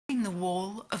the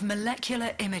wall of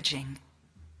molecular imaging.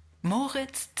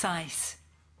 Moritz Zaiss,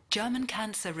 German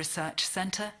Cancer Research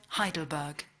Center,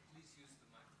 Heidelberg. Please use the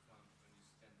microphone when you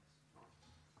stand.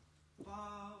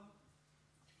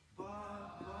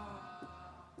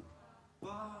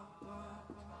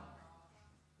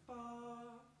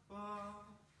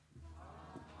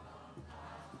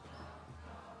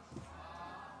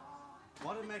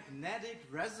 What a magnetic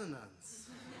resonance.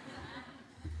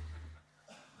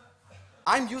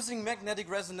 I'm using magnetic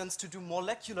resonance to do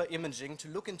molecular imaging, to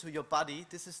look into your body.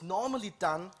 This is normally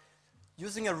done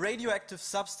using a radioactive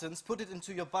substance, put it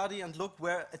into your body and look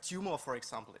where a tumor, for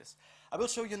example, is. I will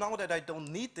show you now that I don't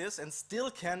need this and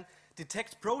still can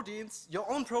detect proteins, your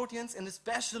own proteins, and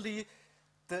especially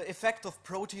the effect of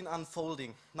protein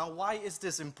unfolding. Now, why is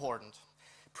this important?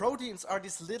 Proteins are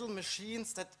these little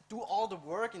machines that do all the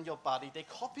work in your body. They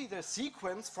copy the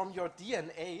sequence from your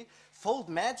DNA, fold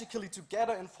magically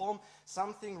together and form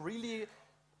something really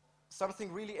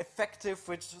effective,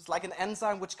 which is like an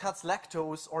enzyme which cuts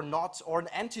lactose or not, or an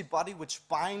antibody which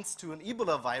binds to an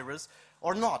Ebola virus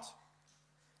or not.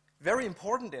 Very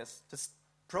important is this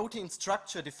protein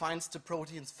structure defines the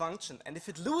protein's function, and if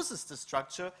it loses the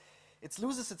structure, it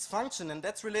loses its function, and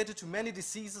that's related to many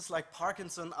diseases like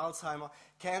Parkinson, Alzheimer,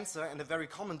 cancer, and a very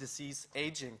common disease,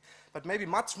 aging. But maybe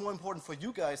much more important for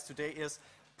you guys today is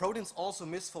proteins also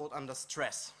misfold under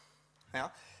stress. Yeah?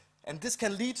 And this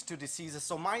can lead to diseases.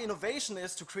 So my innovation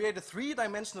is to create a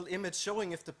three-dimensional image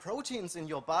showing if the proteins in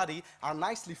your body are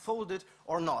nicely folded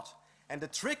or not. And the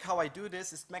trick how I do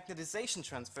this is magnetization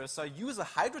transfer. So I use a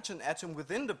hydrogen atom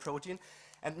within the protein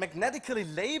and magnetically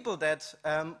label that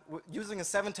using a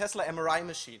 7 Tesla MRI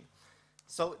machine.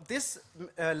 So this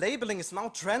labeling is now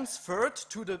transferred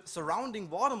to the surrounding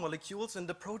water molecules, and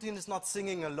the protein is not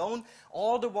singing alone.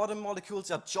 All the water molecules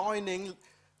are joining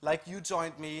like you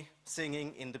joined me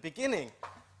singing in the beginning.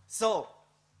 So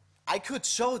I could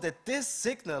show that this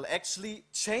signal actually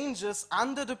changes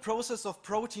under the process of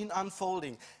protein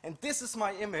unfolding. And this is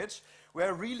my image where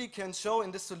I really can show in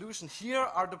this solution, here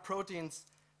are the proteins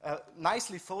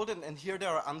nicely folded, and here they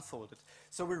are unfolded.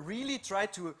 So we really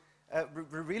tried to,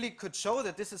 we really could show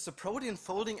that this is a protein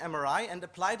folding MRI and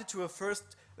applied it to a first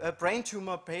brain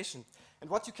tumor patient.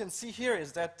 And what you can see here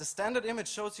is that the standard image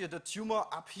shows you the tumor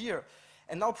up here.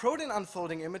 And now protein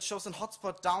unfolding image shows a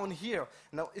hotspot down here.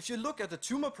 Now if you look at the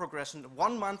tumor progression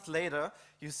 1 month later,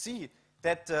 you see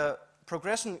that the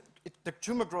progression, the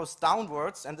tumor grows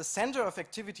downwards, and the center of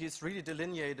activity is really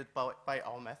delineated by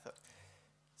our method.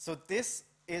 So this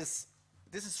is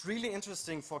really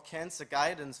interesting for cancer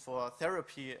guidance, for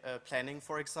therapy planning,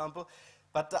 for example.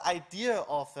 But the idea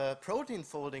of a protein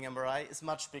folding MRI is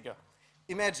much bigger.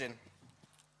 Imagine,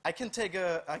 I can take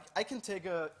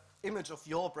a image of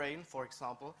your brain, for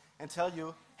example, and tell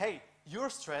you, hey,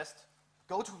 you're stressed,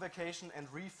 go to vacation and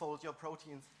refold your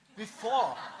proteins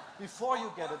before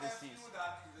you get a disease. How do you do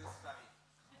that in this study?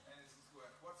 And this is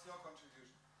work. What's your contribution?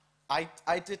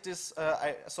 I did this,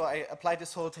 so I applied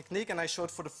this whole technique, and I showed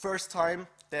for the first time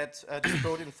that this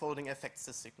protein folding affects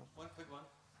the signal. One quick one.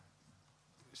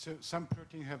 So some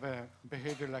proteins have a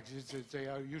behavior like this, that they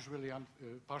are usually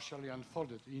partially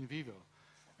unfolded in vivo,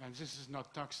 and this is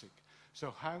not toxic.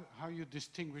 So how you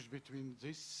distinguish between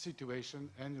this situation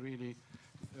and really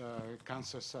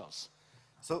cancer cells?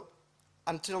 So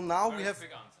until now we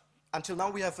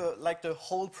have like the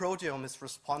whole proteome is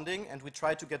responding, and we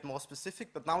try to get more specific,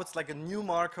 but now it's like a new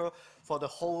marker for the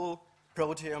whole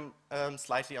proteome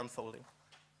slightly unfolding.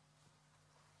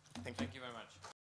 Thank you. Thank you very much.